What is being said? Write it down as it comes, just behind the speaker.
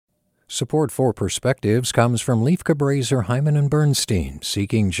Support for Perspectives comes from Leif Cabraser, Hyman and Bernstein,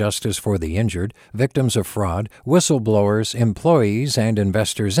 seeking justice for the injured, victims of fraud, whistleblowers, employees, and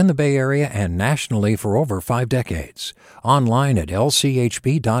investors in the Bay Area and nationally for over 5 decades. Online at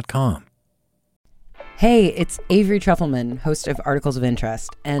lchb.com. Hey, it's Avery Trufelman, host of Articles of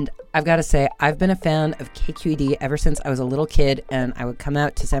Interest, and I've got to say, I've been a fan of KQED ever since I was a little kid, and I would come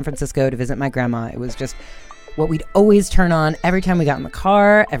out to San Francisco to visit my grandma. It was just what we'd always turn on every time we got in the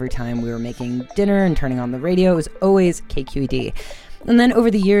car, every time we were making dinner and turning on the radio. It was always KQED. And then over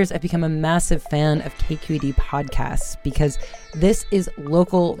the years, I've become a massive fan of KQED podcasts because this is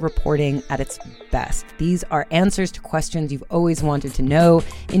local reporting at its best. These are answers to questions you've always wanted to know,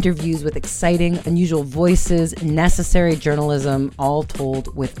 interviews with exciting, unusual voices, necessary journalism, all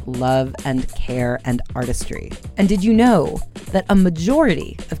told with love and care and artistry. And did you know that a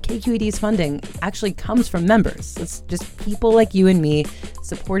majority of KQED's funding actually comes from members? It's just people like you and me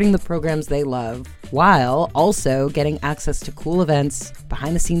supporting the programs they love, while also getting access to cool events,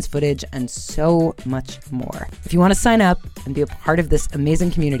 behind-the-scenes footage, and so much more. If you want to sign up and be a part of this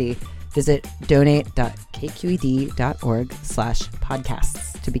amazing community, visit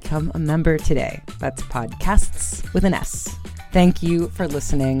donate.kqed.org/podcasts to become a member today. That's podcasts with an S. Thank you for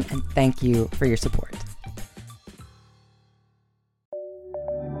listening, and thank you for your support.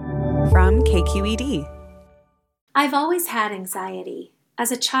 From KQED. I've always had anxiety. As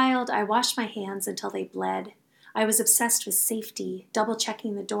a child, I washed my hands until they bled. I was obsessed with safety,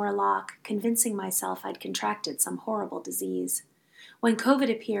 double-checking the door lock, convincing myself I'd contracted some horrible disease. When COVID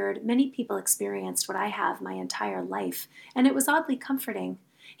appeared, many people experienced what I have my entire life, and it was oddly comforting.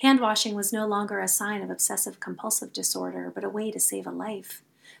 Hand-washing was no longer a sign of obsessive-compulsive disorder, but a way to save a life.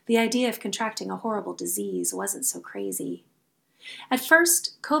 The idea of contracting a horrible disease wasn't so crazy. At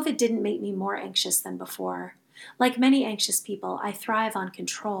first, COVID didn't make me more anxious than before. Like many anxious people, I thrive on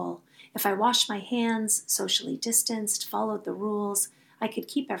control. If I washed my hands, socially distanced, followed the rules, I could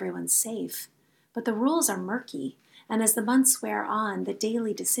keep everyone safe. But the rules are murky, and as the months wear on, the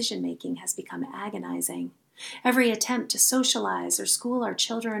daily decision-making has become agonizing. Every attempt to socialize or school our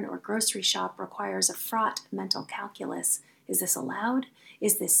children or grocery shop requires a fraught mental calculus. Is this allowed?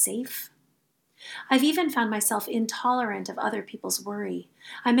 Is this safe? I've even found myself intolerant of other people's worry.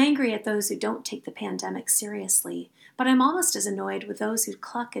 I'm angry at those who don't take the pandemic seriously, but I'm almost as annoyed with those who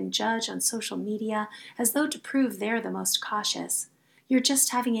cluck and judge on social media as though to prove they're the most cautious. You're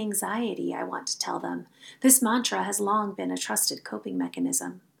just having anxiety, I want to tell them. This mantra has long been a trusted coping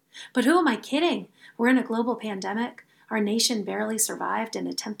mechanism. But who am I kidding? We're in a global pandemic. Our nation barely survived an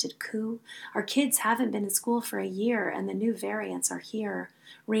attempted coup. Our kids haven't been in school for a year, and the new variants are here.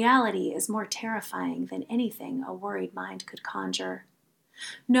 Reality is more terrifying than anything a worried mind could conjure.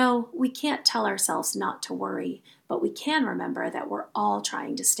 No, we can't tell ourselves not to worry, but we can remember that we're all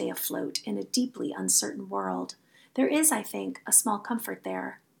trying to stay afloat in a deeply uncertain world. There is, I think, a small comfort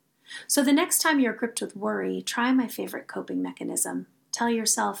there. So the next time you're gripped with worry, try my favorite coping mechanism. Tell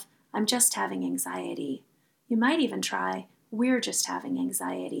yourself, I'm just having anxiety. You might even try, we're just having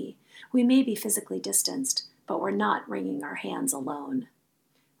anxiety. We may be physically distanced, but we're not wringing our hands alone.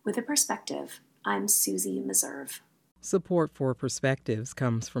 With a perspective, I'm Susie Meserve. Support for Perspectives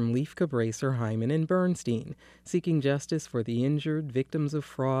comes from Leif Cabraser, Hyman and Bernstein, seeking justice for the injured, victims of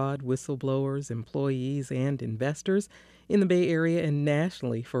fraud, whistleblowers, employees, and investors in the Bay Area and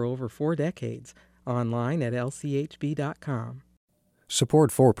nationally for over 4 decades. Online at lchb.com.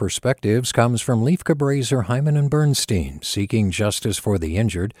 Support for Perspectives comes from Leif Cabraser, Hyman and Bernstein, seeking justice for the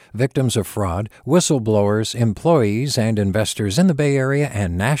injured, victims of fraud, whistleblowers, employees, and investors in the Bay Area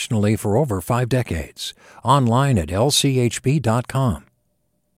and nationally for over 5 decades. Online at lchb.com.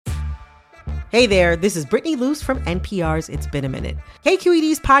 Hey there, this is Brittany Luce from NPR's It's Been a Minute.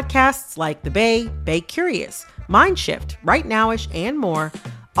 KQED's podcasts like The Bay, Bay Curious, Mindshift, Right Nowish, and more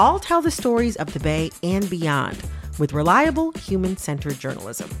all tell the stories of the Bay and beyond, with reliable, human-centered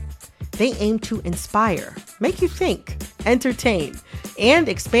journalism. They aim to inspire, make you think, entertain, and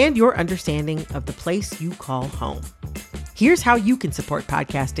expand your understanding of the place you call home. Here's how you can support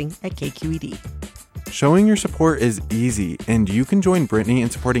podcasting at KQED. Showing your support is easy, and you can join Brittany in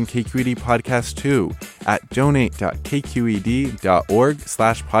supporting KQED Podcast too at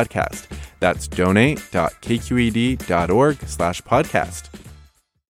donate.kqed.org/podcast. That's donate.kqed.org/podcast.